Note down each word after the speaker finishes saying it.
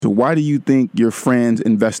So why do you think your friends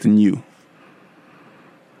invest in you?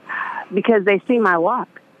 Because they see my walk.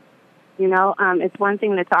 It's one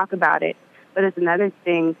thing to talk about it, but it's another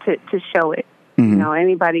thing to show it. Mm-hmm.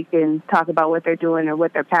 Anybody can talk about what they're doing or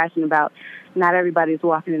what they're passionate about. Not everybody's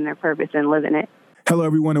walking in their purpose and living it. Hello,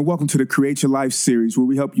 everyone, and welcome to the Create Your Life series, where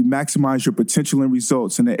we help you maximize your potential and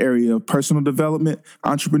results in the area of personal development,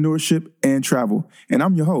 entrepreneurship, and travel. And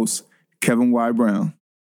I'm your host, Kevin Y. Brown.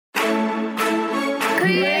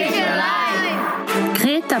 Create your life.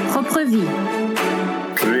 Crée ta propre vie.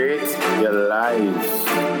 Create your life.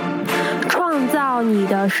 创造你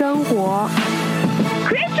的生活。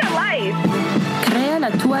 Create your life. Crea la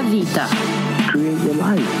tua vita. Create your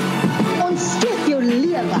life. Und skip your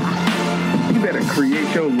liver. You better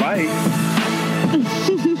create your life.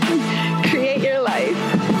 Create your life.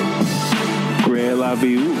 Create la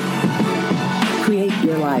vie. Create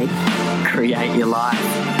your life. Create your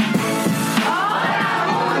life.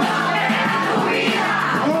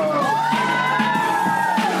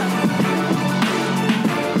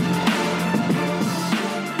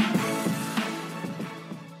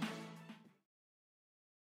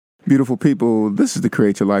 Beautiful people, this is the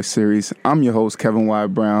Create Your Life series. I'm your host, Kevin Y.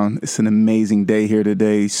 Brown. It's an amazing day here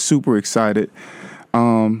today. Super excited.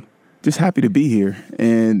 Just happy to be here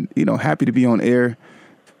and, happy to be on air.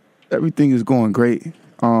 Everything is going great.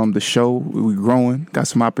 The show, we're growing, got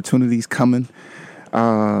some opportunities coming.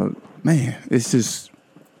 It's just,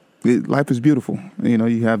 life is beautiful.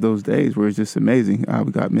 You have those days where it's just amazing.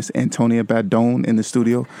 We got Miss Antonia Badone in the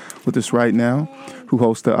studio with us right now, who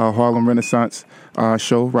hosts the Harlem Renaissance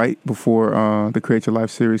show right before the Create Your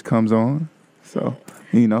Life series comes on. So,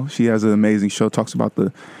 she has an amazing show, talks about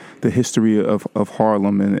the history of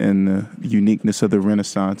Harlem and the uniqueness of the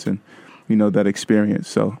Renaissance and, that experience.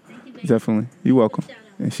 So, definitely, you're welcome.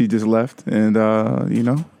 And she just left. And,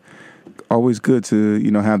 always good to,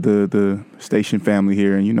 have the station family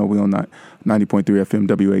here. And, we on 90.3 FM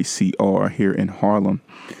WHCR here in Harlem.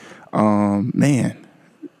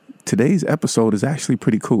 Today's episode is actually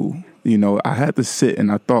pretty cool. I had to sit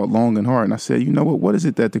and I thought long and hard. And I said, what is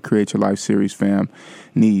it that the Create Your Life series fam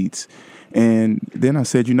needs? And then I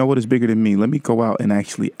said, what is bigger than me? Let me go out and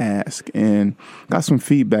actually ask. And got some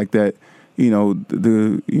feedback that, that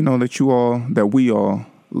we all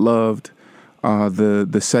loved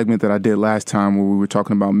the segment that I did last time where we were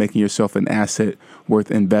talking about making yourself an asset worth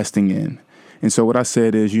investing in. And so what I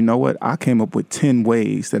said is, I came up with 10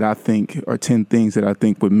 ways that I think are 10 things that I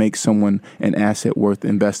think would make someone an asset worth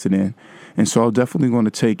investing in. And so I'm definitely going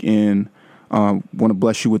to take in, want to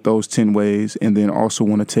bless you with those 10 ways, and then also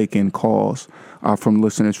want to take in calls from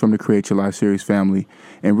listeners from the Create Your Life series family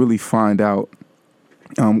and really find out,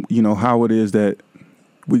 how it is that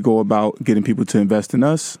we go about getting people to invest in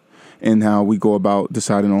us, and how we go about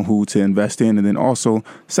deciding on who to invest in. And then also,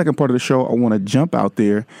 second part of the show, I want to jump out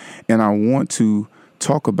there and I want to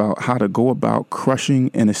talk about how to go about crushing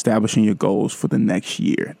and establishing your goals for the next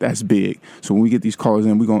year. That's big. So when we get these callers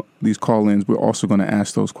in, we're also going to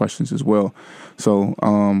ask those questions as well. So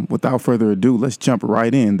without further ado, let's jump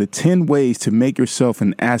right in. The 10 ways to make yourself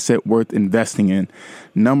an asset worth investing in.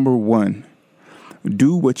 Number 1,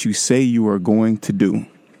 do what you say you are going to do.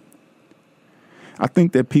 I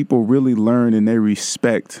think that people really learn and they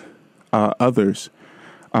respect others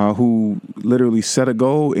who literally set a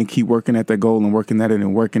goal and keep working at that goal and working at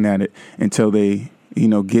it until they,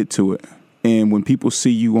 get to it. And when people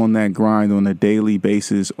see you on that grind on a daily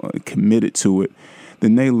basis, committed to it,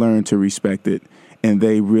 then they learn to respect it and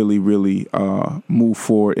they really, really move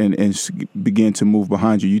forward and begin to move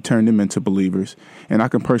behind you. You turn them into believers. And I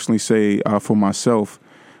can personally say for myself,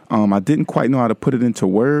 I didn't quite know how to put it into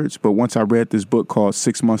words, but once I read this book called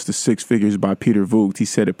 6 Months to Six Figures by Peter Voogd, he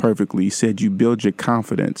said it perfectly. He said, you build your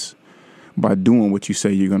confidence by doing what you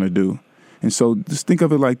say you're going to do. And so just think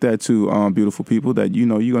of it like that too, beautiful people, that, you're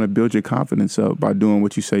going to build your confidence up by doing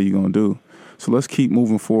what you say you're going to do. So let's keep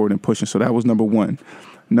moving forward and pushing. So that was number 1.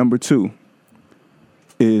 Number 2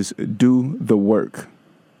 is do the work.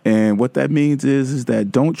 And what that means is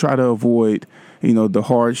that don't try to avoid the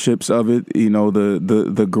hardships of it,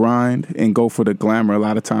 the grind, and go for the glamour. A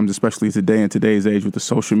lot of times, especially today in today's age with the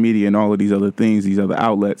social media and all of these other things, these other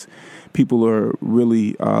outlets, people are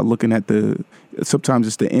really looking at sometimes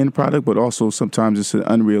it's the end product, but also sometimes it's an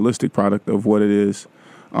unrealistic product of what it is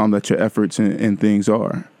that your efforts and things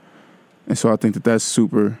are. And so I think that that's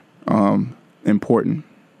super important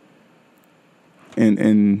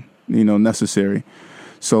and necessary.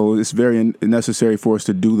 So it's very necessary for us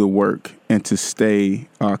to do the work and to stay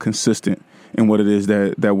consistent in what it is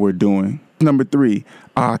that we're doing. Number 3,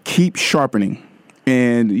 keep sharpening.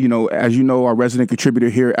 And, you know, as you know, our resident contributor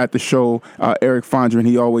here at the show, Eric Fondren,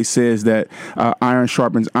 he always says that iron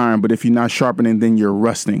sharpens iron, but if you're not sharpening, then you're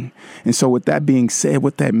rusting. And so with that being said,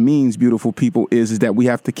 what that means, beautiful people, is that we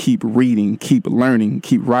have to keep reading, keep learning,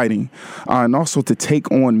 keep writing, and also to take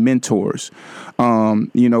on mentors,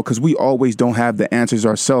 you know, because we always don't have the answers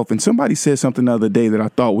ourselves. And somebody said something the other day that I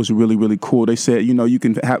thought was really, really cool. They said, you know, you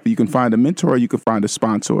can find a mentor or you can find a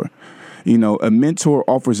sponsor. You know, a mentor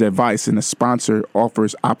offers advice and a sponsor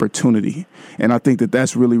offers opportunity. And I think that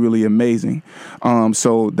that's really, really amazing.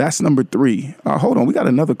 So that's number 3. Hold on. We got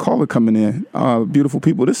another caller coming in. Beautiful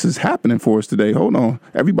people. This is happening for us today. Hold on.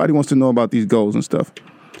 Everybody wants to know about these goals and stuff.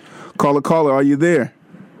 Caller, are you there?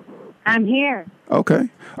 I'm here. Okay.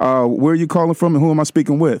 Where are you calling from and who am I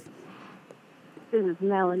speaking with? This is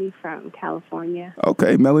Melanie from California.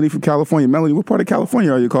 Okay. Melanie from California. Melanie, what part of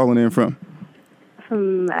California are you calling in from?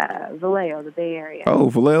 From Vallejo, the Bay Area. Oh,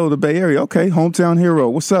 Vallejo, the Bay Area. Okay, hometown hero.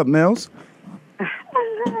 What's up, Nels?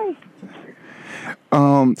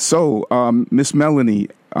 Miss Melanie,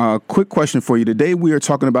 quick question for you. Today we are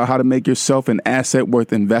talking about how to make yourself an asset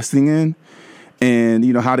worth investing in, and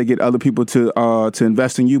you know how to get other people to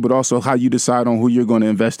invest in you, but also how you decide on who you're going to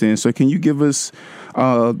invest in. So, can you give us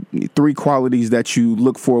 3 qualities that you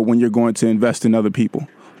look for when you're going to invest in other people?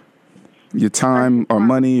 Your time or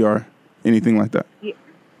money or anything like that?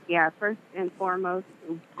 Yeah, first and foremost,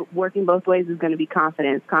 working both ways is going to be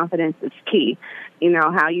confidence. Confidence is key. You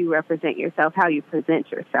know, how you represent yourself, how you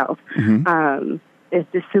present yourself. Mm-hmm.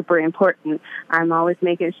 It's just super important. I'm always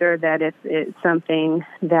making sure that it's something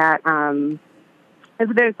that if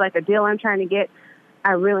there's like a deal I'm trying to get,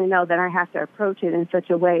 I really know that I have to approach it in such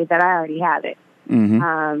a way that I already have it.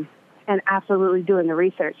 Mm-hmm. And absolutely doing the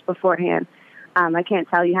research beforehand. I can't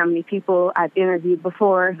tell you how many people I've interviewed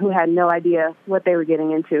before who had no idea what they were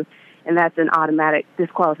getting into, and that's an automatic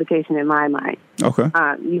disqualification in my mind. Okay.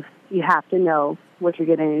 You have to know what you're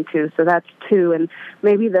getting into, so that's 2. And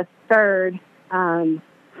maybe the third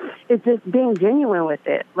is just being genuine with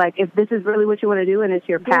it. Like, if this is really what you want to do and it's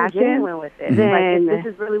your passion, genuine with it. Then like, if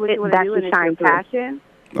this is really what you want to do and it's your passion,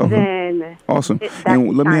 then awesome.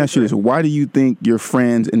 And let me ask you this: why do you think your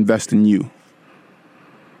friends invest in you?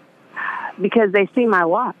 Because they see my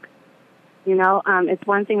walk. You know, it's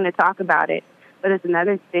one thing to talk about it, but it's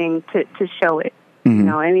another thing to show it. Mm-hmm. You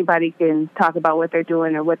know, anybody can talk about what they're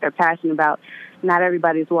doing or what they're passionate about. Not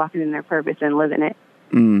everybody's walking in their purpose and living it.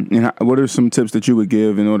 And what are some tips that you would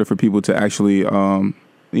give in order for people to actually,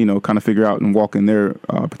 you know, kind of figure out and walk in their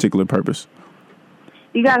particular purpose?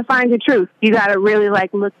 You got to find the truth. You got to really,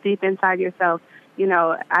 like, look deep inside yourself. You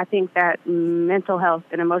know, I think that mental health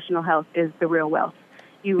and emotional health is the real wealth.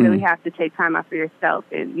 You really have to take time out for yourself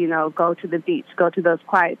and, you know, go to the beach, go to those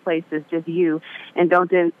quiet places, just you, and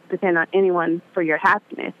don't depend on anyone for your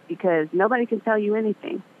happiness because nobody can tell you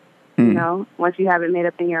anything, you know, once you have it made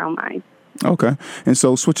up in your own mind. Okay. And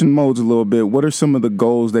so switching modes a little bit, what are some of the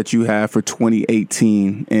goals that you have for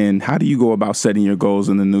 2018 and how do you go about setting your goals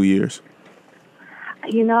in the New Year's?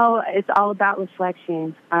 You know, it's all about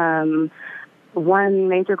reflection. One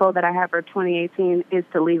major goal that I have for 2018 is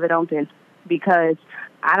to leave it open because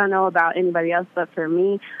I don't know about anybody else, but for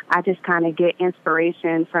me, I just kind of get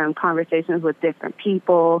inspiration from conversations with different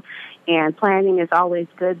people. And planning is always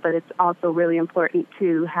good, but it's also really important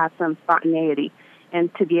to have some spontaneity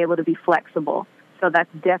and to be able to be flexible. So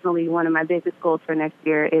that's definitely one of my biggest goals for next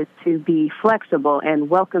year is to be flexible and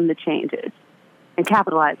welcome the changes and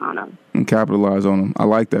capitalize on them. I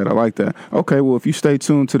like that. Okay, well, if you stay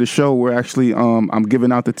tuned to the show, we're actually, I'm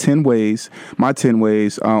giving out the 10 ways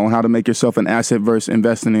on how to make yourself an asset worth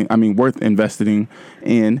investing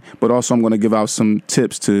in, but also I'm going to give out some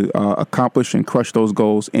tips to accomplish and crush those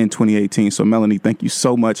goals in 2018. So, Melanie, thank you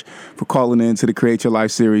so much for calling in to the Create Your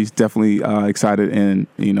Life series. Definitely excited and,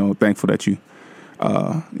 you know, thankful that you,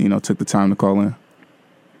 you know, took the time to call in.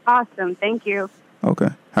 Awesome. Thank you. Okay.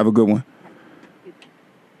 Have a good one.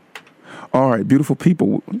 All right, beautiful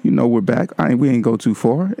people, you know, we're back. We ain't go too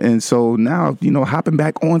far. And so now, you know, hopping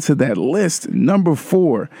back onto that list, number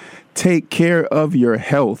 4, take care of your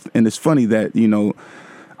health. And it's funny that, you know,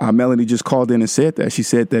 Melanie just called in and said that. She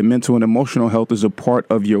said that mental and emotional health is a part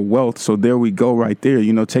of your wealth. So there we go right there,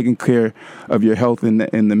 you know, taking care of your health in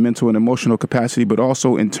the mental and emotional capacity, but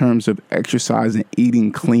also in terms of exercise and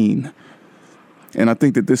eating clean. And I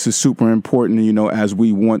think that this is super important, you know, as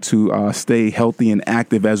we want to stay healthy and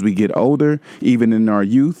active as we get older, even in our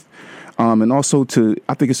youth. And also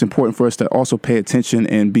I think it's important for us to also pay attention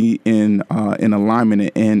and be in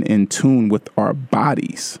alignment and in tune with our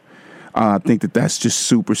bodies. I think that that's just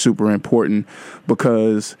super, super important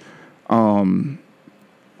because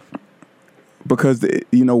because,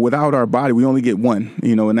 without our body, we only get one,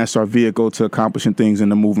 and that's our vehicle to accomplishing things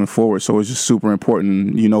and to moving forward. So it's just super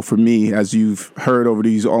important, for me, as you've heard over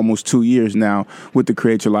these almost 2 years now with the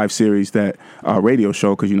Create Your Life series, that radio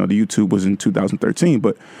show, because, the YouTube was in 2013.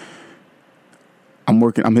 But I'm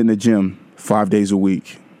hitting the gym 5 days a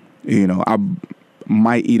week. I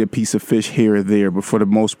might eat a piece of fish here or there, but for the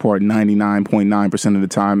most part, 99.9% of the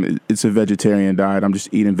time, it's a vegetarian diet. I'm just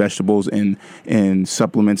eating vegetables and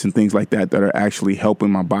supplements and things like that are actually helping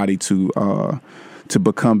my body to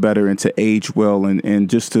become better and to age well and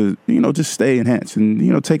just to, just stay enhanced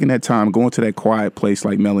and, taking that time, going to that quiet place,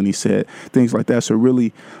 like Melanie said, things like that. So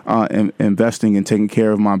really investing and taking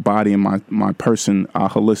care of my body and my person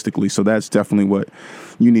holistically. So that's definitely what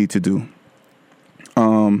you need to do.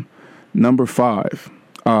 Number 5,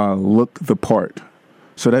 look the part.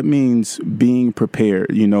 So that means being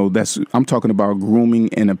prepared. I'm talking about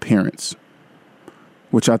grooming and appearance,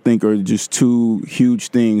 which I think are just two huge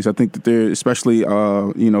things. I think that they're, especially,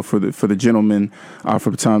 for the gentlemen,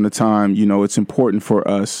 from time to time, it's important for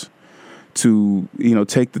us to,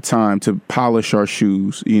 take the time to polish our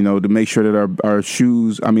shoes, to make sure that our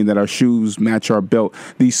shoes match our belt.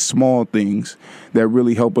 These small things that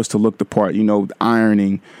really help us to look the part,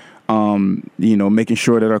 ironing, making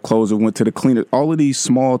sure that our clothes went to the cleaner. All of these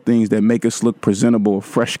small things that make us look presentable,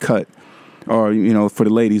 fresh cut, or, for the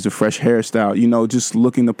ladies, a fresh hairstyle, just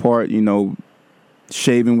looking the part,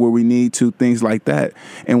 shaving where we need to, things like that,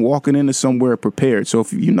 and walking into somewhere prepared. So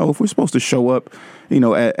if we're supposed to show up,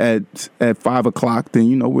 at 5 o'clock,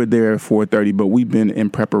 then, we're there at 4:30, but we've been in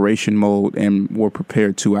preparation mode and we're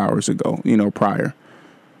prepared 2 hours ago, prior,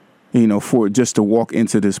 for just to walk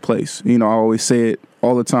into this place. I always say it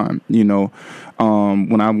all the time,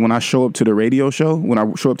 when I show up to the radio show, when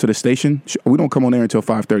I show up to the station, we don't come on air until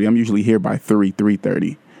 5:30. I'm usually here by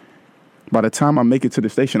 3:30. By the time I make it to the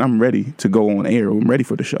station, I'm ready to go on air. I'm ready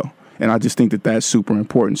for the show. And I just think that that's super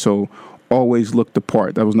important. So always look the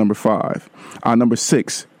part. That was number 5. Number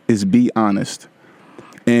 6 is be honest.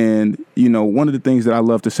 And, one of the things that I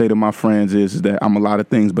love to say to my friends is that I'm a lot of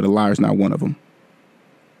things, but a liar's not one of them.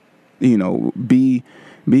 Be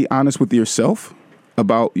honest with yourself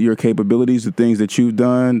about your capabilities, the things that you've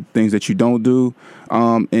done, things that you don't do,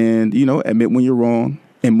 and, admit when you're wrong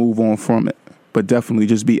and move on from it. But definitely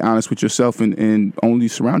just be honest with yourself and only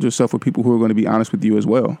surround yourself with people who are going to be honest with you as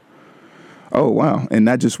well. Oh, wow. And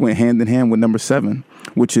that just went hand in hand with number 7,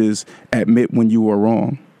 which is admit when you are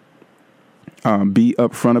wrong. Be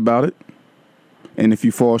upfront about it. And if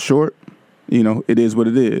you fall short, it is what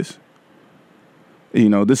it is.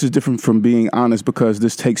 This is different from being honest because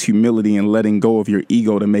this takes humility and letting go of your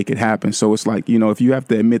ego to make it happen. So it's like, if you have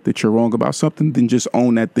to admit that you're wrong about something, then just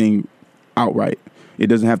own that thing outright. It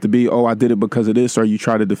doesn't have to be, I did it because of this, or you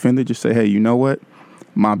try to defend it. Just say, hey, you know what?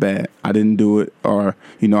 My bad. I didn't do it. Or,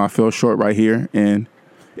 I fell short right here. And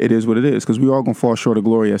it is what it is, because we all going to fall short of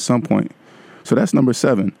glory at some point. So that's number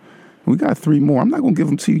 7. We got 3 more. I'm not going to give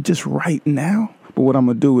them to you just right now. But what I'm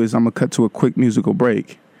going to do is I'm going to cut to a quick musical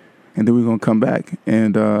break. And then we're going to come back.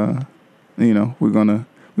 And, we're going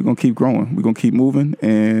to keep growing. We're going to keep moving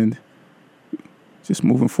and just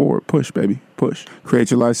moving forward. Push, baby. Push.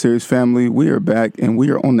 Create Your Life series family. We are back and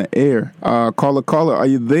we are on the air. Caller, are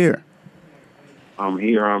you there? I'm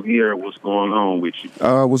here. What's going on with you?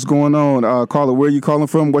 What's going on? Caller, where are you calling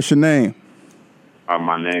from? What's your name?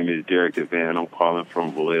 My name is Derek Devan. I'm calling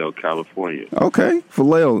from Vallejo, California. Okay.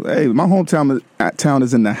 Vallejo. Hey, my hometown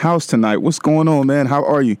is in the house tonight. What's going on, man? How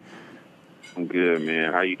are you? I'm good,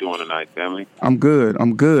 man. How you doing tonight, family? I'm good.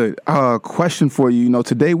 Question for you.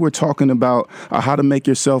 Today we're talking about how to make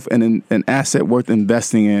yourself an asset worth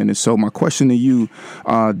investing in. And so my question to you,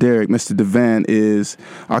 Derek, Mr. Devan, is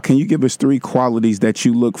can you give us 3 qualities that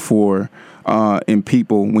you look for in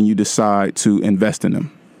people when you decide to invest in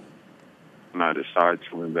them? When I decide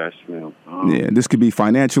to invest in them. Yeah, this could be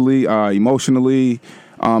financially, emotionally,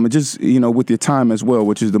 and just, with your time as well,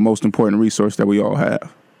 which is the most important resource that we all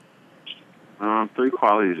have. 3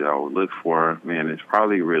 qualities that I would look for, man, is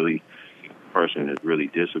probably really a person is really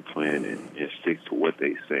disciplined and sticks to what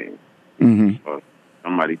they say. Mm-hmm. So if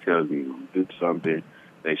somebody tells me to do something,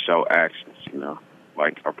 they show actions,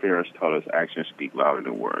 Like our parents told us, actions speak louder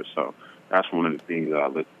than words. So that's one of the things that I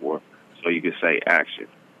look for. So you can say action.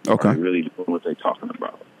 Okay. Are they really doing what they're talking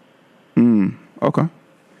about? Okay.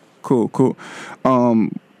 Cool.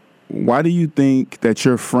 Why do you think that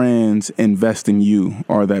your friends invest in you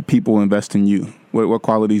or that people invest in you? What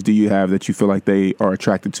qualities do you have that you feel like they are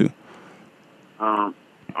attracted to?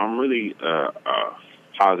 I'm really a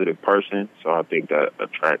positive person, so I think that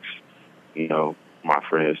attracts, my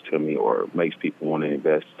friends to me or makes people want to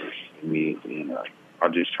invest in me. And I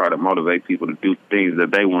just try to motivate people to do things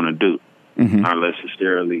that they want to do, not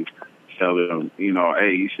necessarily tell them,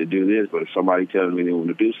 hey, you should do this. But if somebody tells me they want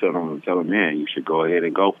to do something, I'm going to tell them, man, you should go ahead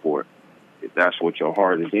and go for it. If that's what your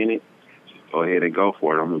heart is in it, just go ahead and go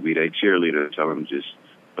for it. I'm going to be their cheerleader, tell them just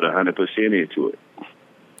put 100% into it.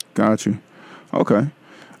 Got you. Okay.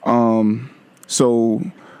 So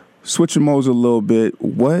switching modes a little bit,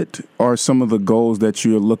 what are some of the goals that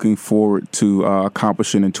you're looking forward to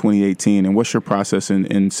accomplishing in 2018, and what's your process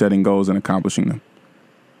in setting goals and accomplishing them?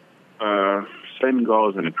 Setting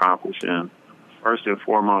goals and accomplishing, first and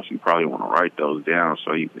foremost, you probably want to write those down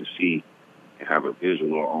so you can see and have a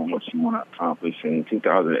visual on what you want to accomplish. In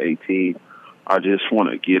 2018, I just want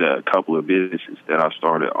to get a couple of businesses that I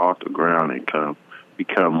started off the ground and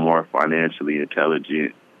become more financially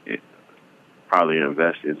intelligent, and probably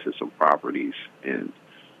invest into some properties and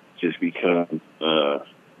just become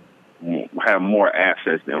have more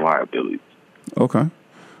assets than liabilities. Okay.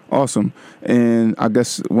 Awesome. And I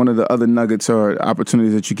guess one of the other nuggets or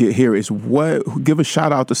opportunities that you get here is give a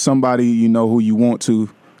shout out to somebody who you want to.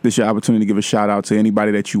 This is your opportunity to give a shout out to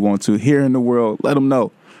anybody that you want to here in the world. Let them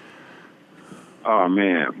know. Oh,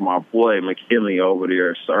 man, my boy McKinley over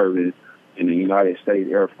there serving in the United States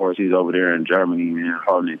Air Force. He's over there in Germany, man,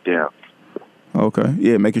 holding it down. Okay.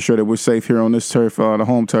 Yeah, making sure that we're safe here on this turf, the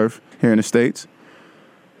home turf here in the States.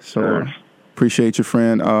 So appreciate your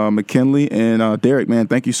friend McKinley. And Derek, man,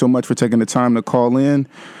 thank you so much for taking the time to call in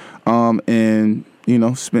and,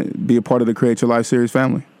 be a part of the Create Your Life series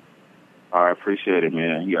family. All right, appreciate it,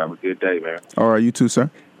 man. You have a good day, man. All right, you too, sir.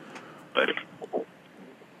 Later.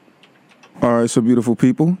 All right, so beautiful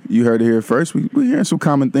people, you heard it here first. We're hearing some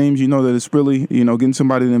common themes. That it's really, getting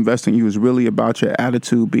somebody to invest in you is really about your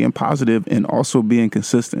attitude, being positive, and also being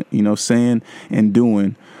consistent, saying and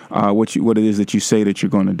doing what it is that you say that you're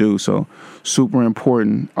going to do. So super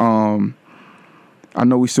important. I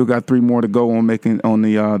know we still got 3 more to go on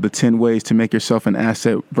the 10 ways to make yourself an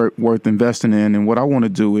asset worth investing in. And what I want to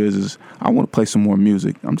do is I want to play some more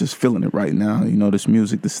music. I'm just feeling it right now. This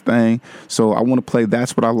music, this thing. So I want to play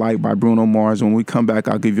That's What I Like by Bruno Mars. When we come back,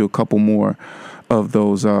 I'll give you a couple more of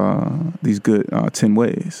those these good 10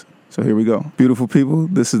 ways. So here we go. Beautiful people,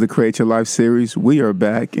 this is the Create Your Life series. We are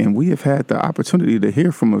back, and we have had the opportunity to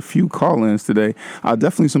hear from a few call-ins today.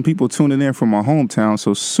 Definitely some people tuning in from my hometown,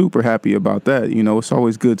 so super happy about that. It's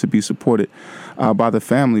always good to be supported by the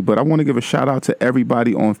family. But I want to give a shout-out to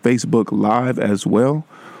everybody on Facebook Live as well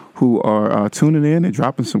who are tuning in and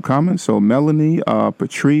dropping some comments. So Melanie,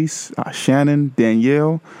 Patrice, Shannon,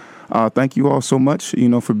 Danielle, thank you all so much,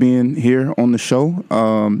 for being here on the show,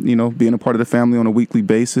 being a part of the family on a weekly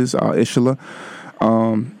basis. Ishla,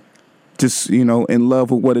 just, in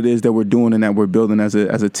love with what it is that we're doing and that we're building as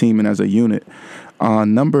a team and as a unit.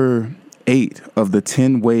 Number 8 of the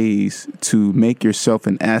 10 ways to make yourself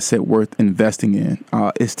an asset worth investing in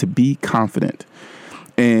is to be confident.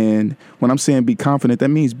 And when I'm saying be confident, that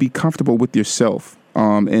means be comfortable with yourself.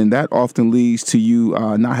 And that often leads to you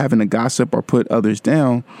not having to gossip or put others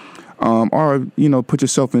down. Or, put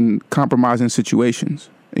yourself in compromising situations,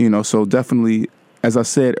 so definitely, as I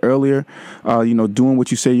said earlier, doing what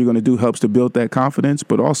you say you're going to do helps to build that confidence,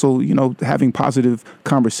 but also, having positive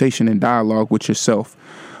conversation and dialogue with yourself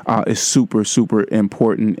is super, super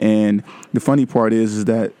important. And the funny part is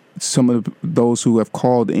that some of those who have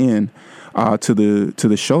called in to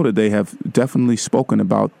the show today have definitely spoken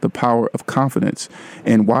about the power of confidence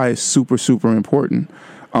and why it's super, super important.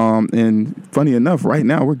 And funny enough, right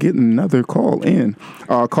now we're getting another call in.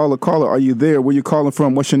 Caller, are you there? Where you calling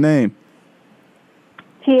from? What's your name?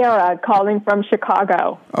 Tiara, calling from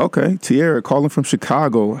Chicago. Okay, Tiara, calling from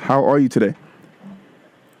Chicago. How are you today?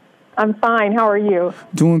 I'm fine. How are you?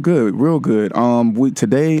 Doing good, real good.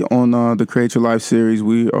 Today on the Create Your Life series,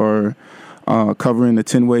 we are covering the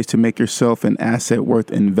 10 ways to make yourself an asset worth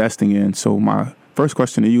investing in. So my first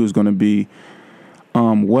question to you is going to be,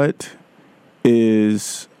 what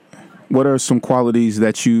are some qualities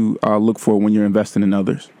that you look for when you're investing in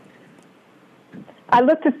others? I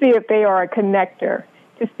look to see if they are a connector,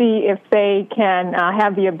 to see if they can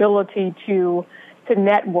have the ability to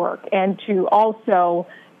network and to also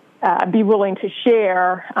be willing to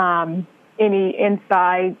share any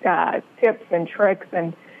inside tips and tricks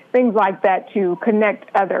and things like that to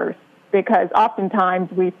connect others. Because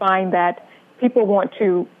oftentimes we find that people want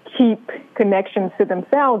to keep connections to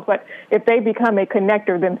themselves, but if they become a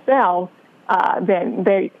connector themselves, then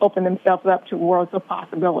they open themselves up to worlds of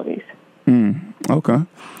possibilities. Okay.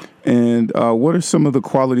 And what are some of the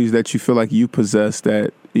qualities that you feel like you possess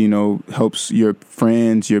that, helps your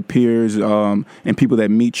friends, your peers, and people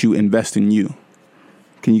that meet you invest in you?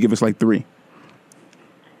 Can you give us like 3?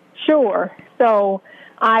 Sure. So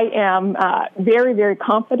I am very, very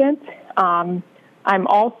confident. I'm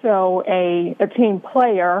also a team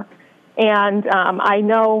player, and I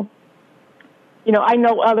know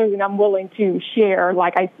others, and I'm willing to share,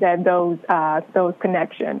 like I said, those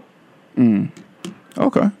connections.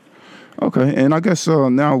 Okay. And I guess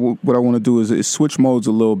now what I want to do is switch modes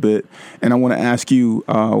a little bit, and I want to ask you,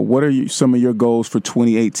 what are some of your goals for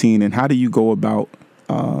 2018, and how do you go about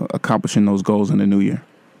accomplishing those goals in the new year?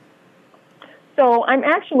 So I'm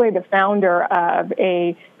actually the founder of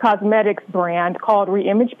a cosmetics brand called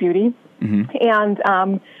Reimage Beauty,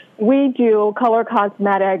 and we do color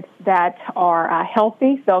cosmetics that are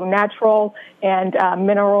healthy, so natural and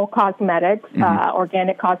mineral cosmetics,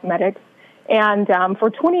 organic cosmetics. And for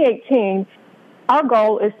 2018, our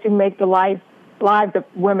goal is to make the lives of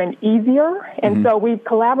women easier. And so we've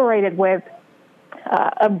collaborated with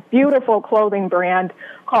a beautiful clothing brand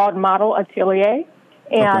called Model Atelier.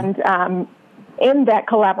 And in that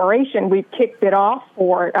collaboration, we've kicked it off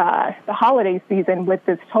for the holiday season with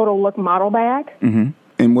this Total Look model bag. And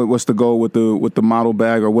what's the goal with the model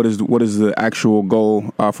bag, or what is the actual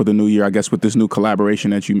goal for the new year, I guess, with this new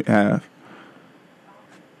collaboration that you have?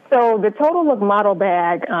 So the Total Look model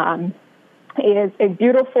bag is a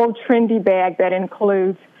beautiful, trendy bag that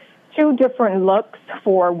includes 2 different looks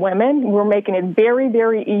for women. We're making it very,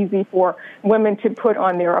 very easy for women to put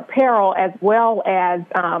on their apparel as well as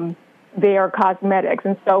their cosmetics.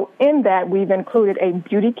 And so in that, we've included a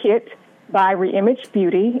beauty kit by Reimage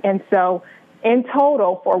Beauty. And so in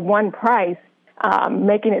total, for one price,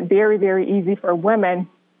 making it very, very easy for women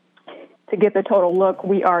to get the total look,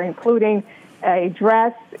 we are including a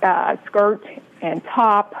dress, skirt, and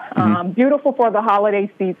top. Beautiful for the holiday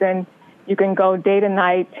season. You can go day to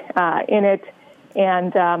night in it,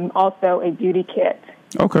 and also a beauty kit.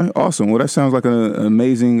 Okay, awesome. Well, that sounds like an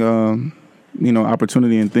amazing,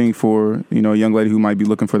 opportunity and thing for, a young lady who might be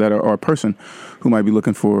looking for that, or a person who might be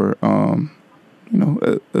looking for,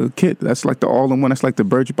 a kit. That's like the all-in-one. That's like the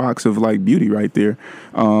Birchbox of like beauty right there,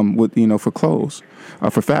 with for clothes,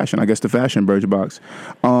 for fashion. I guess the fashion Birchbox.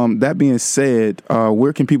 That being said,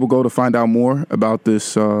 where can people go to find out more about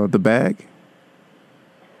this the bag?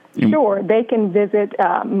 Sure, they can visit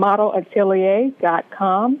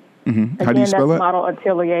modelatelier.com. How do you spell it?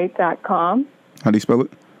 Modelatelier.com. How do you spell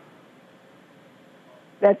it?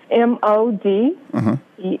 That's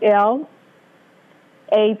MODELATELIER.com.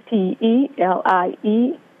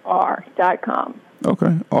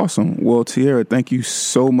 Okay, awesome. Well, Tiara, thank you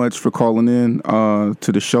so much for calling in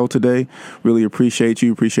to the show today. Really appreciate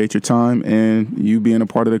you, appreciate your time, and you being a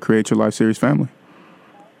part of the Create Your Life series family.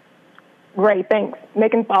 Great, thanks. They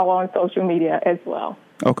can follow on social media as well.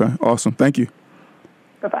 Okay, awesome. Thank you.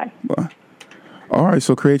 Bye-bye. Bye. All right,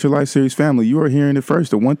 so Create Your Life series family, you are hearing it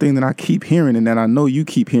first. The one thing that I keep hearing, and that I know you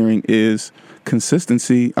keep hearing, is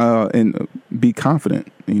consistency and be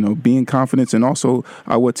confident. Being confident, and also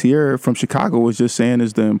what Tiara from Chicago was just saying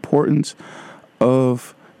is the importance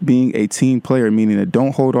of being a team player, meaning that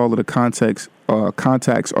don't hold all of the contacts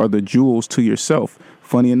or the jewels to yourself.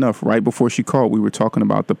 Funny enough, right before she called, we were talking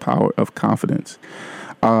about the power of confidence.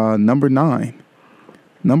 Number nine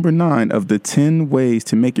of the 10 ways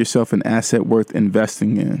to make yourself an asset worth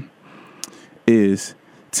investing in is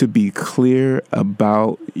to be clear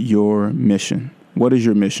about your mission. What is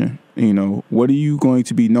your mission? What are you going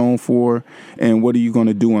to be known for, and what are you going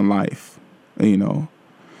to do in life?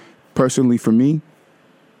 Personally for me,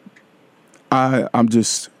 I'm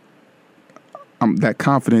that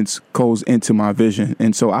confidence goes into my vision.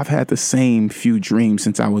 And so I've had the same few dreams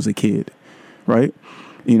since I was a kid, right?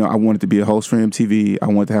 I wanted to be a host for MTV. I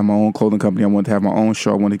wanted to have my own clothing company. I wanted to have my own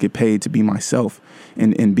show. I wanted to get paid to be myself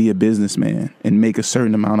and be a businessman and make a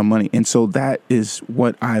certain amount of money. And so that is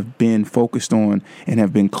what I've been focused on and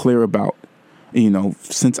have been clear about,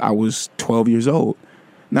 since I was 12 years old.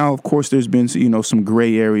 Now, of course, there's been, some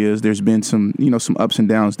gray areas. There's been some, some ups and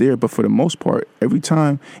downs there. But for the most part, every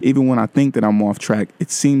time, even when I think that I'm off track, it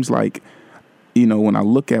seems like, when I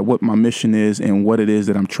look at what my mission is and what it is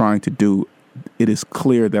that I'm trying to do, it is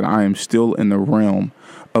clear that I am still in the realm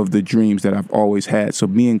of the dreams that I've always had. So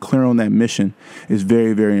being clear on that mission is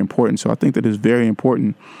very, very important. So I think that it's very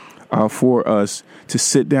important for us to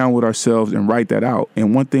sit down with ourselves and write that out.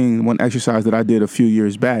 And one exercise that I did a few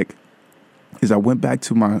years back is I went back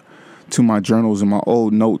to my journals and my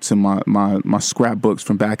old notes and my scrapbooks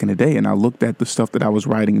from back in the day, and I looked at the stuff that I was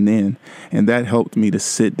writing then, and that helped me to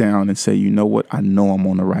sit down and say, you know what, I know I'm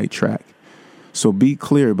on the right track. So be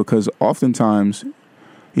clear, because oftentimes,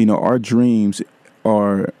 our dreams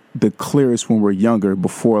are the clearest when we're younger,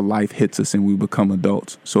 before life hits us and we become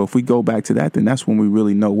adults. So if we go back to that, then that's when we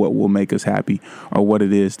really know what will make us happy, or what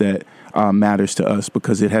it is that matters to us,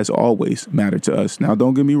 because it has always mattered to us. Now,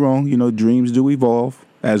 don't get me wrong, dreams do evolve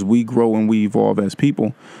as we grow and we evolve as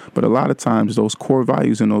people. But a lot of times those core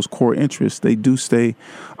values and those core interests, they do stay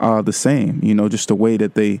the same. Just the way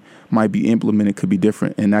that they might be implemented could be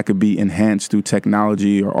different. And that could be enhanced through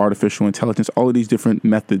technology or artificial intelligence, all of these different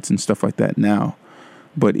methods and stuff like that now.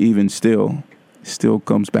 But even still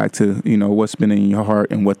comes back to, what's been in your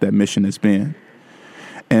heart and what that mission has been.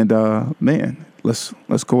 And man, let's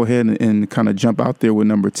go ahead and kind of jump out there with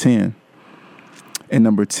number 10. And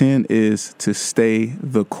number 10 is to stay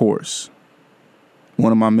the course.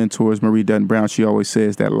 One of my mentors, Marie Dutton Brown, she always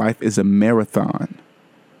says that life is a marathon,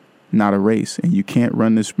 not a race. And you can't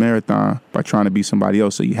run this marathon by trying to be somebody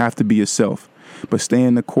else. So you have to be yourself. But stay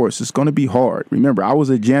in the course. It's going to be hard. Remember, I was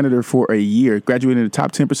a janitor for a year, graduated in the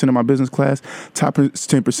top 10% of my business class, top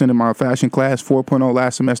 10% of my fashion class, 4.0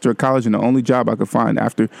 last semester of college, and the only job I could find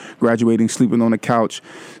after graduating, sleeping on the couch,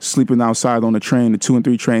 sleeping outside on the train, the 2 and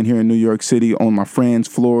 3 train here in New York City, on my friends'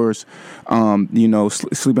 floors,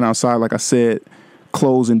 sleeping outside, like I said,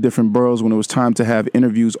 clothes in different boroughs when it was time to have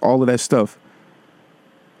interviews, all of that stuff.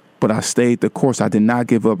 But I stayed the course. I did not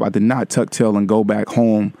give up. I did not tuck tail and go back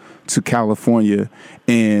home to California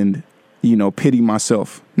and, pity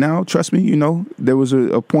myself. Now, trust me, there was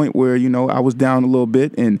a point where, I was down a little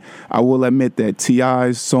bit. And I will admit that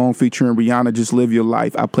T.I.'s song featuring Rihanna, Just Live Your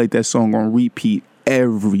Life, I played that song on repeat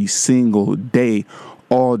every single day,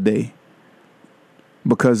 all day.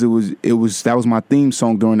 Because that was my theme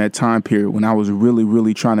song during that time period when I was really,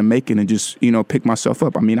 really trying to make it and just, pick myself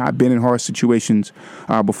up. I mean, I've been in hard situations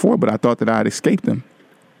before, but I thought that I'd escaped them.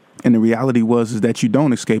 And the reality is that you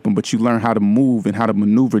don't escape them, but you learn how to move and how to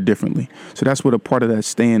maneuver differently. So that's what a part of that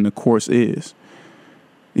staying the course is.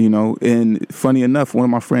 And funny enough, one of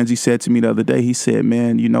my friends, he said to me the other day, he said,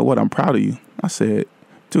 man, you know what? I'm proud of you. I said,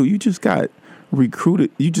 dude, you just got recruited.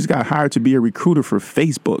 You just got hired to be a recruiter for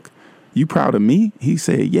Facebook. You proud of me? He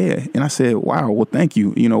said, yeah. And I said, wow, well, thank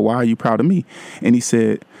you. Why are you proud of me? And he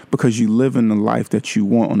said, because you live in the life that you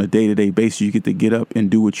want on a day-to-day basis. You get to get up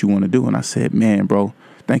and do what you want to do. And I said, man, bro,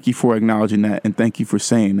 thank you for acknowledging that. And thank you for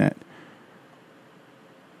saying that.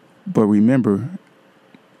 But remember,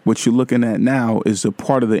 what you're looking at now is a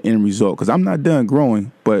part of the end result. Because I'm not done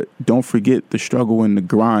growing, but don't forget the struggle and the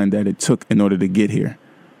grind that it took in order to get here.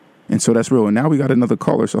 And so that's real. And now we got another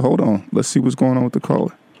caller. So hold on. Let's see what's going on with the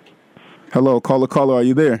caller. Hello, caller, are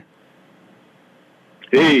you there?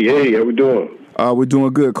 Hey, how we doing? We're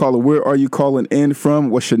doing good, caller. Where are you calling in from?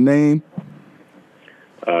 What's your name?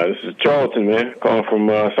 This is Charlton, man, calling from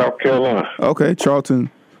South Carolina. Okay, Charlton,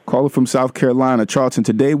 caller from South Carolina. Charlton,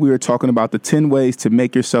 today we are talking about the 10 ways to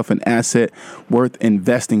make yourself an asset worth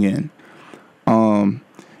investing in.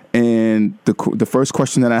 And the first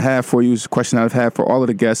question that I have for you is a question that I've had for all of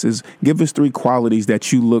the guests is, give us 3 qualities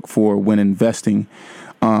that you look for when investing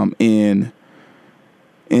in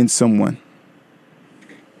someone.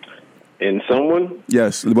 In someone?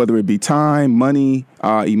 Yes, whether it be time, money,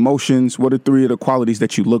 emotions. What are 3 of the qualities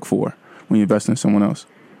that you look for when you invest in someone else?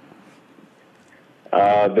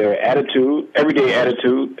 Their attitude, everyday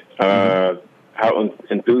attitude, how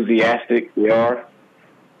enthusiastic they are,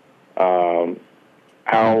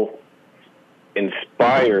 how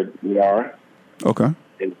inspired they are. Okay.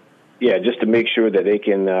 And, just to make sure that they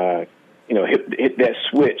can, hit that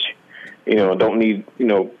switch. Don't need,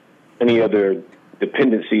 any other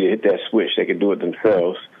dependency to hit that switch. They can do it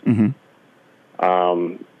themselves.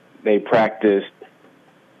 Mm-hmm. They practice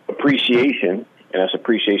appreciation, and that's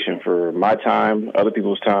appreciation for my time, other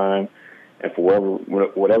people's time, and for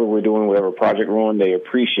whatever we're doing, whatever project we're on, they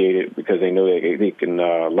appreciate it because they know that they can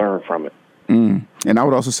learn from it. And I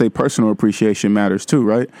would also say personal appreciation matters too,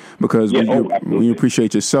 right? Because when you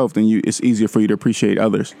appreciate yourself, then it's easier for you to appreciate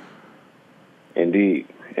others. Indeed.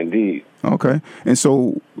 Okay. And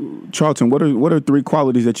so, Charlton, what are 3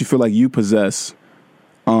 qualities that you feel like you possess?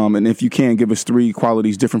 And if you can, give us 3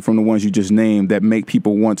 qualities different from the ones you just named that make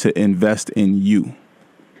people want to invest in you.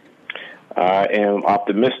 I am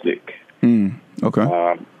optimistic.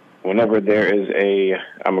 Okay. Whenever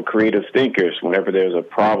I'm a creative thinker. So whenever there's a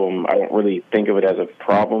problem, I don't really think of it as a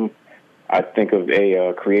problem. I think of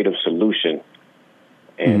a creative solution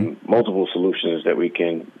and multiple solutions that we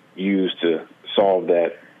can use to solve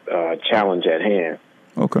that challenge at hand.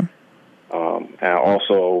 Okay. And I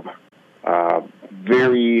also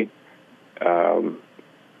very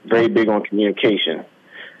big on communication.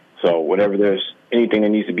 So whenever there's anything that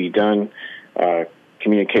needs to be done,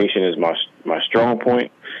 communication is my strong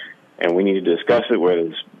point, and we need to discuss it, whether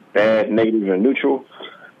it's bad, negative, or neutral.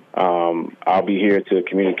 I'll be here to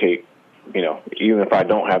communicate. Even if I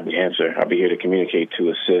don't have the answer, I'll be here to communicate, to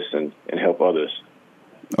assist and help others.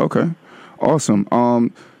 Okay, awesome.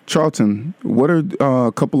 Charlton, what are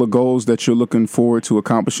a couple of goals that you're looking forward to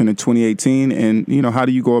accomplishing in 2018, and how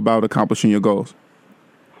do you go about accomplishing your goals?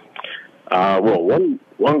 Well,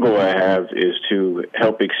 one goal I have is to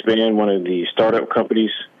help expand one of the startup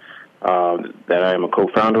companies that I am a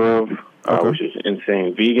co-founder of, which is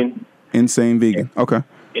Insane Vegan. Insane Vegan. Okay.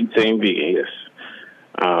 Insane Vegan. Yes.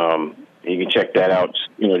 You can check that out.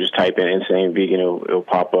 Just type in Insane Vegan; it'll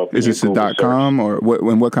pop up. Is this a .com or what?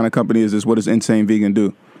 And what kind of company is this? What does Insane Vegan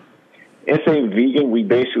do? Insane Vegan, we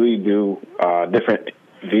basically do different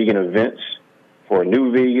vegan events for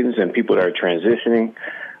new vegans and people that are transitioning.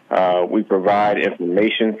 We provide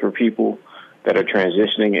information for people that are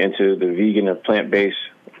transitioning into the vegan or plant-based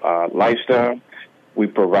lifestyle. We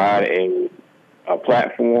provide a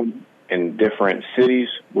platform in different cities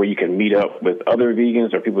where you can meet up with other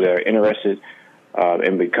vegans or people that are interested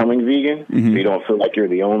in becoming vegan. So you don't feel like you're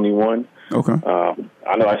the only one. Okay.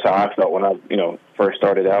 I know that's how I felt when I first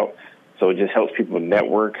started out. So it just helps people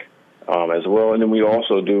network as well. And then we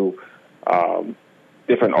also do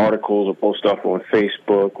different articles or post stuff on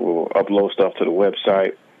Facebook. We'll upload stuff to the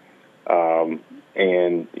website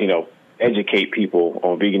and, educate people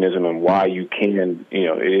on veganism and why you can,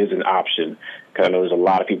 it is an option. Because I know there's a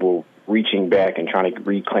lot of people reaching back and trying to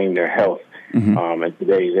reclaim their health in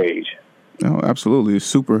today's age. Oh, absolutely. It's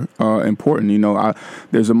super important.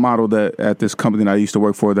 There's a model that at this company that I used to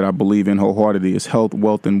work for that I believe in wholeheartedly is health,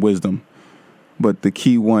 wealth, and wisdom. But the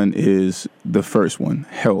key one is the first one,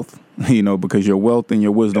 health, because your wealth and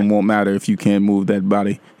your wisdom won't matter if you can't move that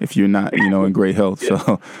body, if you're not, in great health.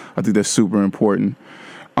 So I think that's super important.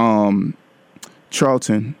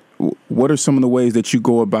 Charlton, what are some of the ways that you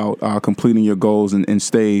go about completing your goals and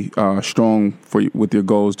stay strong with your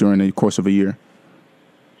goals during the course of a year?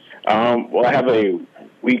 Well, I have a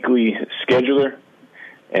weekly scheduler,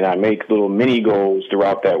 and I make little mini goals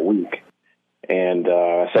throughout that week. And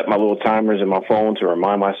I set my little timers in my phone to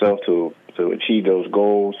remind myself to achieve those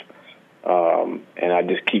goals. And I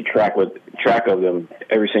just keep track of them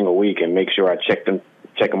every single week and make sure I check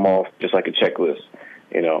them off just like a checklist,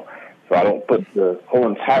 So I don't put the whole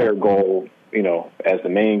entire goal, as the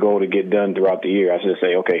main goal to get done throughout the year. I just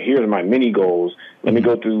say, okay, here's my mini goals. Let me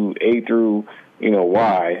go through A through,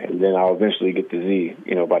 Y, and then I'll eventually get to Z,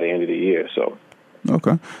 by the end of the year. So.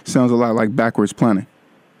 Okay. Sounds a lot like backwards planning.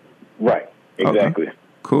 Right. Exactly. Okay.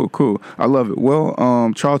 Cool. I love it. Well,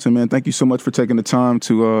 Charlton, man, thank you so much for taking the time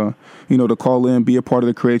to, to call in, be a part of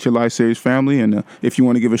the Create Your Life series family. And if you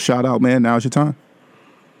want to give a shout out, man, now's your time.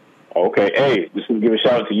 Okay. Hey, just want to give a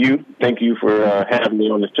shout out to you. Thank you for having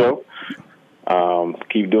me on the show.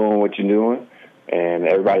 Keep doing what you're doing. And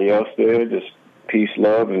everybody else there, just peace,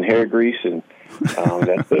 love, and hair grease. And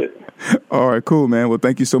that's it. All right, cool, man. Well,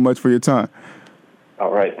 thank you so much for your time.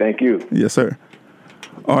 All right. Thank you. Yes, sir.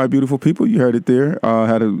 All right, beautiful people, you heard it there.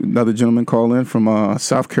 Had another gentleman call in from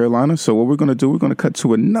South Carolina. So what we're going to do, we're going to cut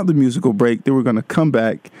to another musical break. Then we're going to come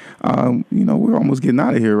back. We're almost getting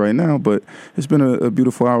out of here right now, but it's been a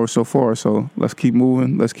beautiful hour so far. So let's keep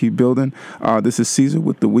moving. Let's keep building. This is Caesar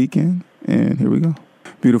with The Weeknd, and here we go.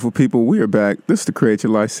 Beautiful people, we are back. This is the Create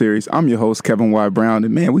Your Life series. I'm your host, Kevin Y. Brown.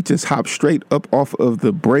 And, man, we just hopped straight up off of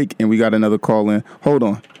the break, and we got another call in. Hold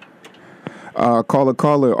on.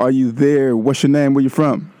 Caller, are you there? What's your name? Where you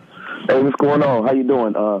from? Hey, what's going on? How you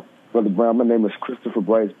doing, Brother Brown? My name is Christopher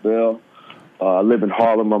Bryce Bell. I live in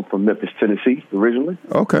Harlem. I'm from Memphis, Tennessee, originally.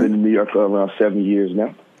 Okay. Been in New York for around 7 years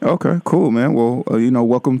now. Okay, cool, man. Well,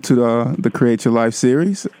 welcome to the Create Your Life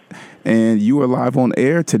series, and you are live on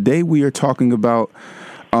air. Today we are talking about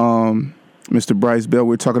Mr. Bryce Bell.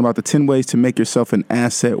 We're talking about the 10 ways to make yourself an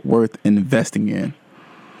asset worth investing in.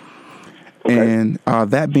 Okay. And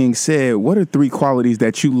that being said, what are 3 qualities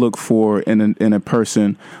that you look for in a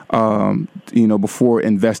person, before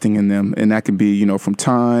investing in them? And that can be, from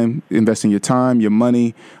time, investing your time, your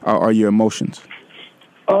money, or your emotions.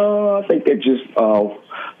 I think that just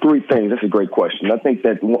 3 things. That's a great question. I think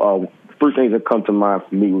that 3 things that come to mind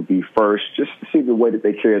for me would be first, just to see the way that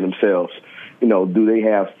they carry themselves. Do they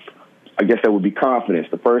have, I guess that would be confidence.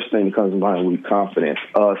 The first thing that comes to mind would be confidence.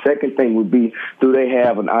 Second thing would be, do they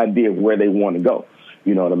have an idea of where they want to go?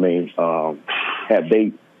 You know what I mean? Have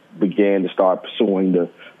they began to start pursuing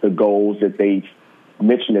the goals that they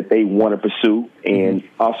mentioned that they want to pursue? And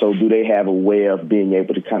also, do they have a way of being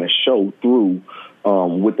able to kind of show through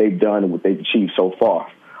what they've done and what they've achieved so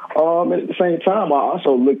far? And at the same time, I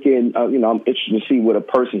also look in, I'm interested to see what a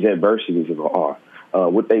person's adversities are.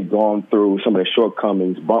 What they've gone through, some of their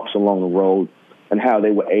shortcomings, bumps along the road, and how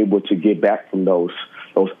they were able to get back from those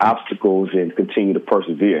those obstacles and continue to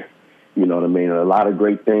persevere. You know what I mean? A lot of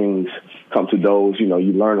great things come to those. You know,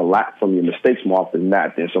 you learn a lot from your mistakes more often than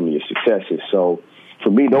not than some of your successes. So for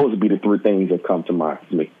me, those would be the three things that come to mind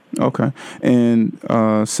for me. Okay. And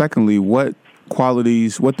secondly, what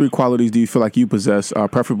three qualities do you feel like you possess,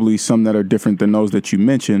 preferably some that are different than those that you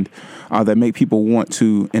mentioned, that make people want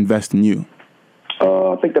to invest in you?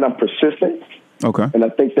 I think that I'm persistent. Okay. And I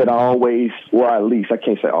think that I always, well, at least I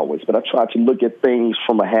can't say always, but I try to look at things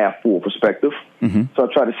from a half-full perspective. Mm-hmm. So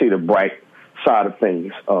I try to see the bright side of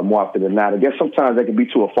things more often than not. I guess sometimes that can be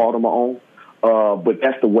to a fault of my own, but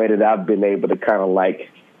that's the way that I've been able to kind of like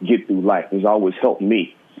get through life. It's always helped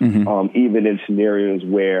me, even in scenarios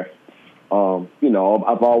where, you know,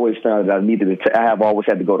 I've always found that I have always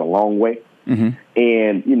had to go the long way. Mm-hmm.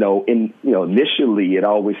 And, initially it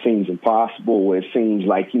always seems impossible. It seems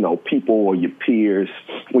like, people or your peers,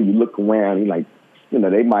 when you look around, you're like,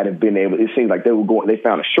 they might have been able, it seems like they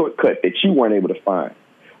found a shortcut that you weren't able to find.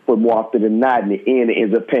 But more often than not, in the end, it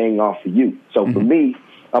ends up paying off for you. So for me,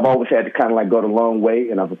 I've always had to kind of like go the long way,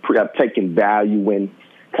 and I've taken value in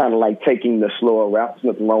kind of like taking the slower route.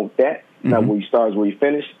 There's nothing wrong with that. Not where you start is where you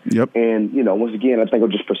finish. Yep. And, once again, I think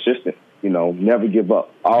I'm just persistent. Never give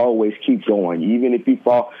up. Always keep going. Even if you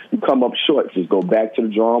fall, you come up short, just go back to the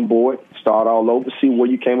drawing board, start all over, see where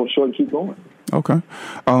you came up short, and keep going. Okay.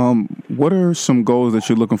 What are some goals that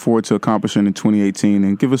you're looking forward to accomplishing in 2018?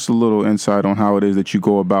 And give us a little insight on how it is that you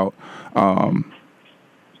go about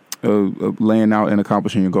laying out and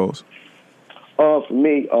accomplishing your goals. For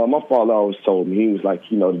me, my father always told me, he was like,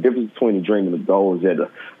 the difference between a dream and a goal is that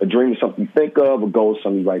a dream is something you think of, a goal is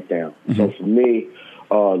something you write down. Mm-hmm. So for me,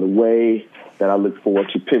 the way that I look forward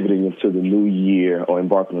to pivoting into the new year or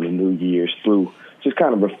embarking on the new year is through just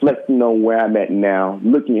kind of reflecting on where I'm at now,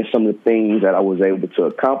 looking at some of the things that I was able to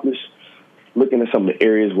accomplish, looking at some of the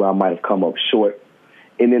areas where I might have come up short.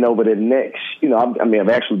 And then over the next, I've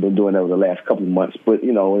actually been doing that over the last couple of months, but,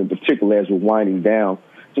 in particular, as we're winding down,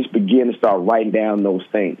 just begin to start writing down those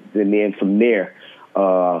things. And then from there,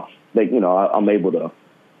 I'm able to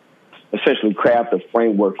essentially craft a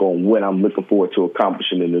framework on what I'm looking forward to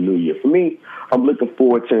accomplishing in the new year. For me, I'm looking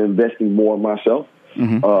forward to investing more in myself.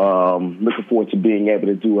 Mm-hmm. Looking forward to being able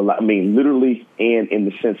to do a lot. I mean, literally, and in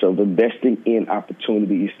the sense of investing in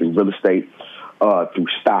opportunities through real estate, through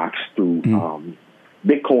stocks, through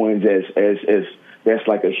Bitcoins, as that's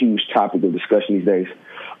like a huge topic of discussion these days.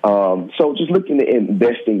 So just looking at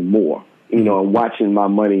investing more, and watching my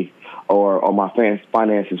money or my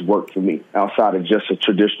finances work for me outside of just a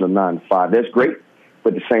traditional 9-to-5. That's great,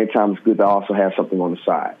 but at the same time, it's good to also have something on the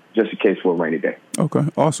side, just in case for a rainy day. Okay,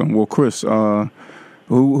 awesome. Well, Chris,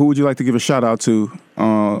 who would you like to give a shout out to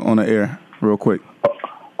on the air real quick?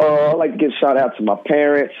 I'd like to give a shout out to my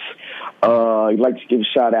parents. I'd like to give a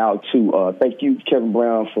shout out to, thank you, Kevin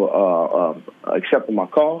Brown, for accepting my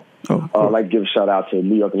call. I'd like to give a shout out to the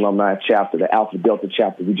New York Alumni Chapter, the Alpha Delta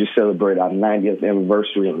Chapter. We just celebrated our 90th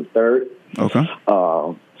anniversary on the 3rd. Okay.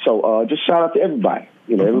 So just shout out to everybody,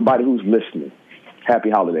 everybody who's listening.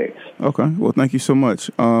 Happy holidays. Okay. Well, thank you so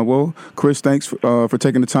much. Well, Chris, thanks for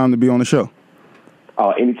taking the time to be on the show.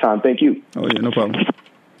 Anytime. Thank you. Oh, yeah, no problem.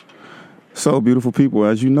 So, beautiful people,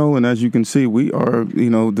 as you know and as you can see, we are,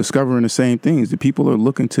 discovering the same things. The people are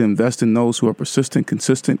looking to invest in those who are persistent,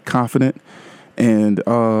 consistent, confident, and,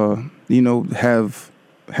 have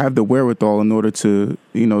the wherewithal in order to,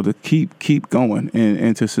 to keep going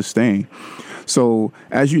and to sustain. So,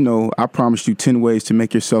 as you know, I promised you 10 ways to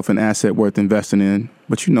make yourself an asset worth investing in.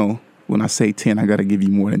 But, when I say 10, I got to give you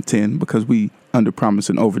more than 10 because we under promise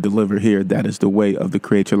and over deliver here. That is the way of the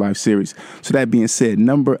Create Your Life series. So that being said,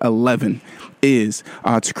 number 11 is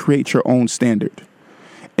to create your own standard.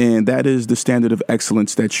 And that is the standard of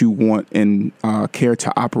excellence that you want and care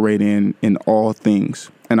to operate in all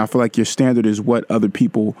things. And I feel like your standard is what other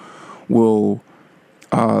people will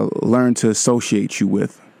learn to associate you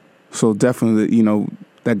with. So definitely,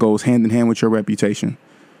 that goes hand in hand with your reputation.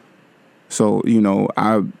 So,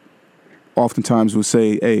 I oftentimes would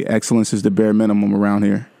say, hey, excellence is the bare minimum around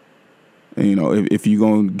here. And, if you're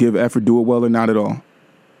going to give effort, do it well or not at all.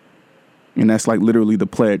 And that's like literally the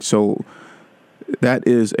pledge. So that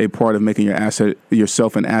is a part of making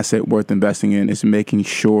yourself an asset worth investing in, is making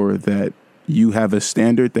sure that you have a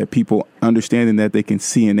standard that people understand and that they can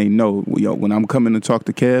see and they know, when I'm coming to talk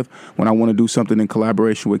to Kev, when I want to do something in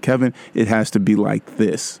collaboration with Kevin, it has to be like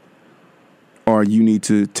this. Or you need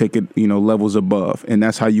to take it, levels above. And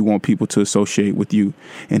that's how you want people to associate with you.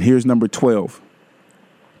 And here's number 12.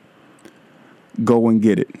 Go and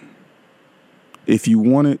get it. If you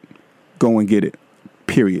want it, go and get it.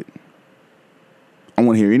 Period. I don't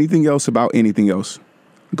want to hear anything else about anything else.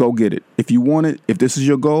 Go get it. If you want it, if this is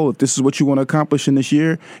your goal, if this is what you want to accomplish in this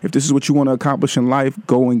year, if this is what you want to accomplish in life,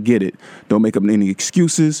 go and get it. Don't make up any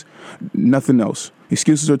excuses, nothing else.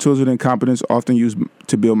 Excuses are tools of incompetence, often used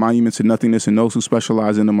to build monuments to nothingness, and those who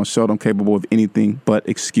specialize in them are seldom capable of anything but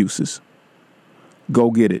excuses. Go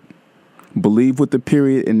get it. Believe with the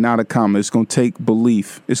period and not a comma. It's going to take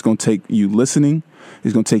belief. It's going to take you listening.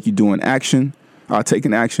 It's going to take you doing action,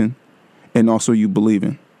 taking action, and also you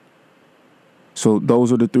believing. So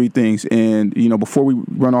those are the three things. And, before we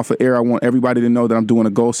run off of air, I want everybody to know that I'm doing a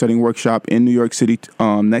goal setting workshop in New York City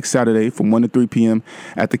next Saturday from 1 to 3 p.m.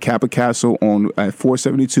 at the Kappa Castle at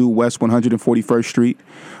 472 West 141st Street.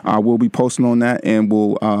 We'll be posting on that, and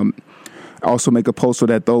we'll also make a post so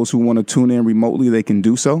that those who want to tune in remotely, they can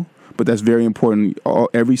do so. But that's very important.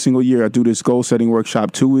 Every single year I do this goal setting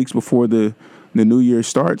workshop 2 weeks before the new year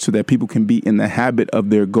starts so that people can be in the habit of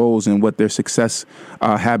their goals and what their success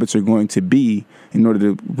habits are going to be in order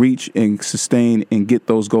to reach and sustain and get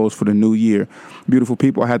those goals for the new year. Beautiful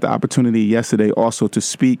people, I had the opportunity yesterday also to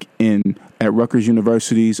speak at Rutgers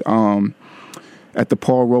University's at the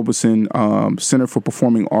Paul Robeson Center for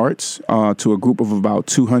Performing Arts to a group of about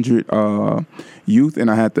 200 youth, and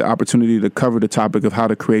I had the opportunity to cover the topic of how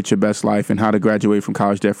to create your best life and how to graduate from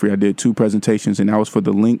college debt-free. I did 2 presentations, and that was for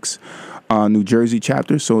the Links New Jersey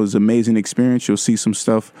chapter, so it was an amazing experience. You'll see some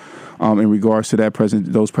stuff in regards to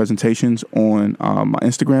those presentations on my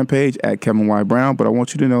Instagram page at Kevin Y. Brown, but I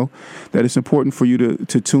want you to know that it's important for you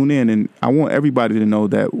to tune in, and I want everybody to know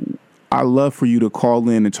that I love for you to call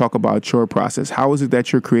in and talk about your process. How is it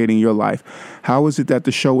that you're creating your life? How is it that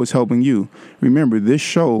the show is helping you? Remember, this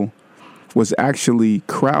show was actually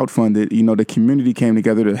crowdfunded. The community came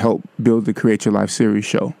together to help build the Create Your Life series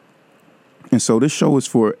show. And so this show is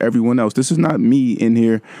for everyone else. This is not me in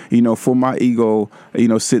here, for my ego,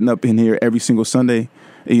 sitting up in here every single Sunday,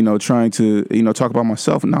 trying to, talk about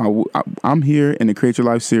myself. No, I'm here, and the Create Your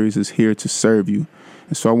Life series is here to serve you.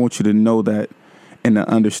 And so I want you to know that and to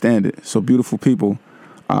understand it. So beautiful people,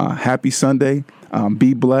 happy Sunday.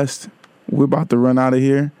 Be blessed. We're about to run out of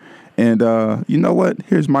here. And you know what?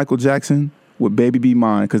 Here's Michael Jackson with Baby Be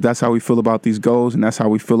Mine, because that's how we feel about these goals, and that's how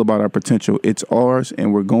we feel about our potential. It's ours,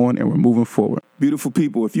 and we're going, and we're moving forward. Beautiful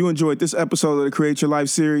people, if you enjoyed this episode of the Create Your Life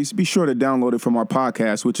series, be sure to download it from our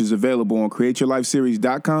podcast, which is available on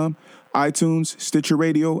createyourlifeseries.com, iTunes, Stitcher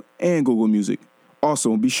Radio, and Google Music.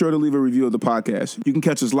 Also, be sure to leave a review of the podcast. You can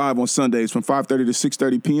catch us live on Sundays from 5:30 to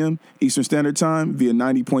 6:30 p.m. Eastern Standard Time via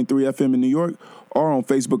 90.3 FM in New York, or on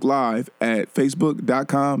Facebook Live at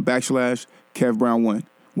facebook.com/KevBrown1.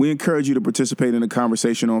 We encourage you to participate in the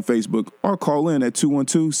conversation on Facebook or call in at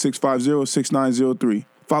 212-650-6903.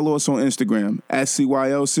 Follow us on Instagram at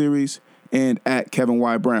CYL Series and at Kevin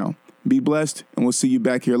Y. Brown. Be blessed, and we'll see you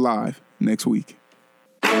back here live next week.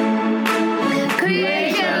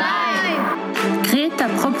 Create your life. Crée ta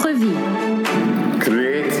propre vie.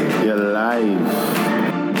 Create your life.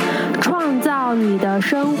 创造你的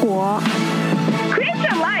生活。 Create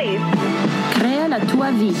your life. Crea la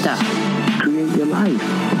tua vita. Create your life.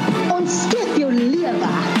 Und skip your liver.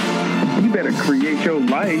 You better create your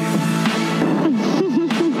life.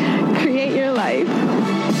 Create your life.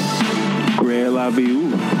 Create la vie.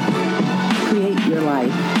 Create your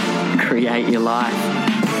life. Create your life.